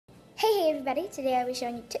Hey everybody, today I'll be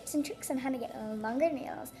showing you tips and tricks on how to get longer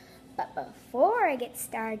nails. But before I get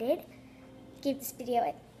started, give this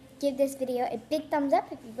video a big thumbs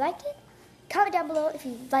up if you like it. Comment down below if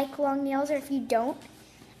you like long nails or if you don't.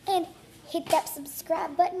 And hit that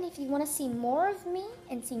subscribe button if you want to see more of me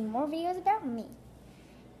and see more videos about me.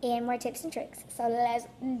 And more tips and tricks. So let's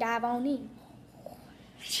dive on in.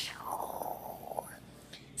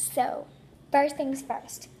 So, first things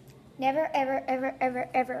first. Never, ever, ever, ever,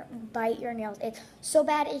 ever bite your nails. It's so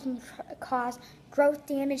bad it can cause growth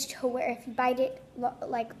damage to where if you bite it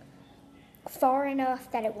like far enough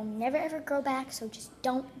that it will never, ever grow back, so just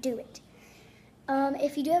don't do it.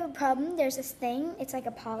 If you do have a problem, there's this thing. It's like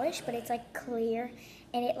a polish, but it's like clear,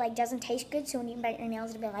 and it like doesn't taste good, so when you bite your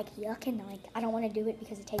nails, it'll be like yuck, and like I don't want to do it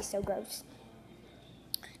because it tastes so gross.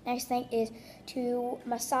 Next thing is to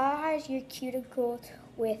massage your cuticles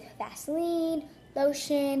with Vaseline,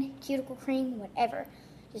 lotion, cuticle cream, whatever.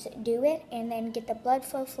 Just do it and then get the blood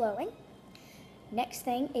flow flowing. Next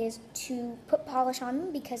thing is to put polish on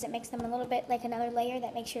them because it makes them a little bit like another layer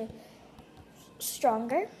that makes you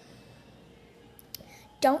stronger.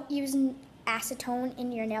 Don't use acetone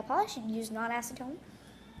in your nail polish. You use non-acetone.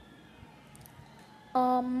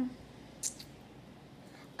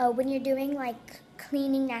 When you're doing like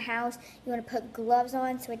cleaning the house, you want to put gloves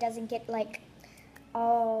on so it doesn't get like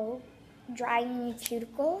all dry in your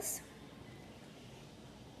cuticles.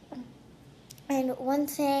 And one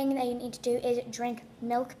thing that you need to do is drink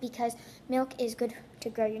milk because milk is good to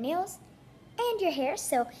grow your nails and your hair,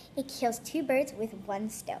 so it kills two birds with one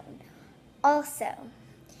stone. Also,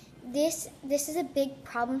 this is a big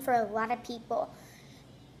problem for a lot of people.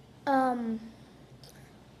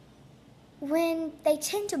 When they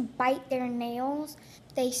tend to bite their nails,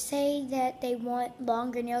 they say that they want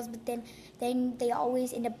longer nails, but then they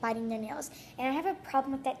always end up biting their nails. And I have a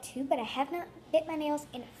problem with that too, but I have not bit my nails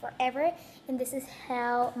in forever, and this is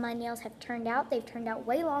how my nails have turned out. They've turned out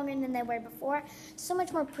way longer than they were before, so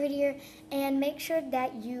much more prettier. And make sure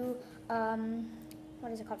that you,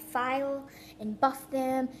 file and buff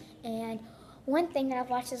them. And one thing that I've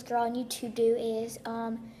watched this girl on YouTube do is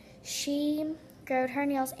she growed her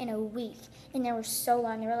nails in a week, and they were so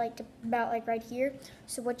long. They were like about like right here.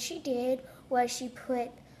 So what she did was she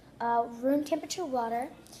put room temperature water,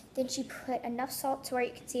 then she put enough salt to where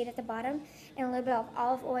you can see it at the bottom, and a little bit of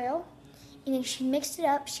olive oil, and then she mixed it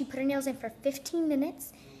up. She put her nails in for 15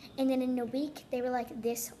 minutes, and then in a week they were like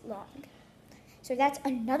this long. So that's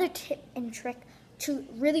another tip and trick to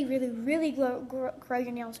really, really, really grow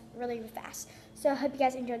your nails really, really fast. So I hope you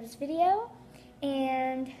guys enjoyed this video,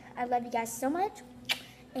 and I love you guys so much.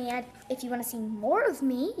 And if you want to see more of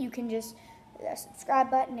me, you can just, the subscribe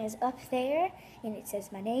button is up there, and it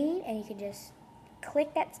says my name, and you can just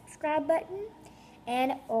click that subscribe button,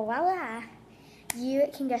 and voila, you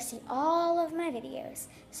can go see all of my videos.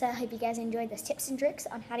 So I hope you guys enjoyed those tips and tricks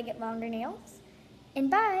on how to get longer nails, and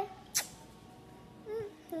bye!